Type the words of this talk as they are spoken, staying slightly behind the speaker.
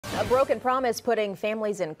A broken promise putting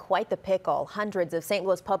families in quite the pickle. Hundreds of St.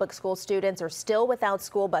 Louis public school students are still without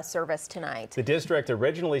school bus service tonight. The district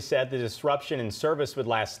originally said the disruption in service would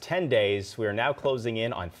last 10 days. We are now closing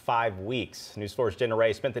in on 5 weeks. News 4's Jenna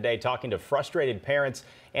Ray spent the day talking to frustrated parents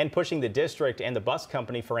and pushing the district and the bus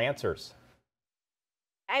company for answers.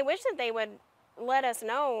 I wish that they would let us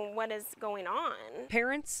know what is going on.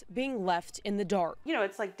 Parents being left in the dark. You know,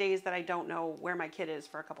 it's like days that I don't know where my kid is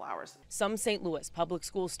for a couple hours. Some St. Louis public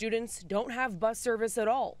school students don't have bus service at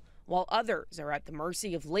all, while others are at the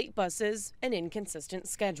mercy of late buses and inconsistent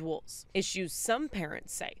schedules. Issues some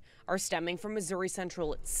parents say are stemming from Missouri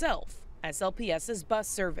Central itself, SLPS's bus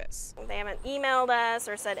service. They haven't emailed us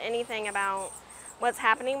or said anything about what's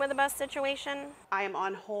happening with the bus situation. I am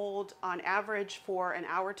on hold on average for an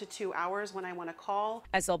hour to 2 hours when I want to call.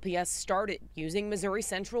 SLPS started using Missouri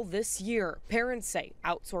Central this year. Parents say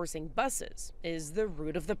outsourcing buses is the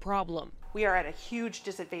root of the problem. We are at a huge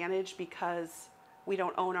disadvantage because we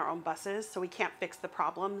don't own our own buses, so we can't fix the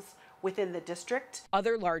problems within the district.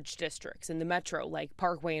 Other large districts in the metro, like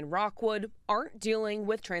Parkway and Rockwood, aren't dealing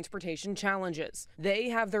with transportation challenges. They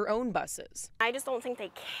have their own buses. I just don't think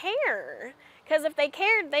they care, because if they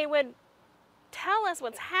cared, they would tell us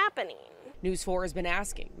what's happening. News 4 has been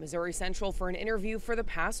asking Missouri Central for an interview for the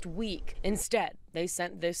past week. Instead, they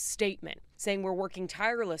sent this statement saying we're working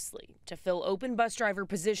tirelessly to fill open bus driver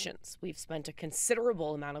positions. We've spent a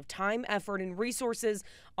considerable amount of time, effort, and resources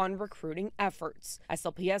on recruiting efforts.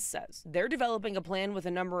 SLPS says they're developing a plan with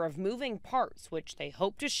a number of moving parts, which they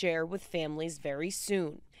hope to share with families very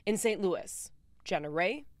soon. In St. Louis, Jenna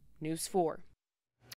Ray, News 4.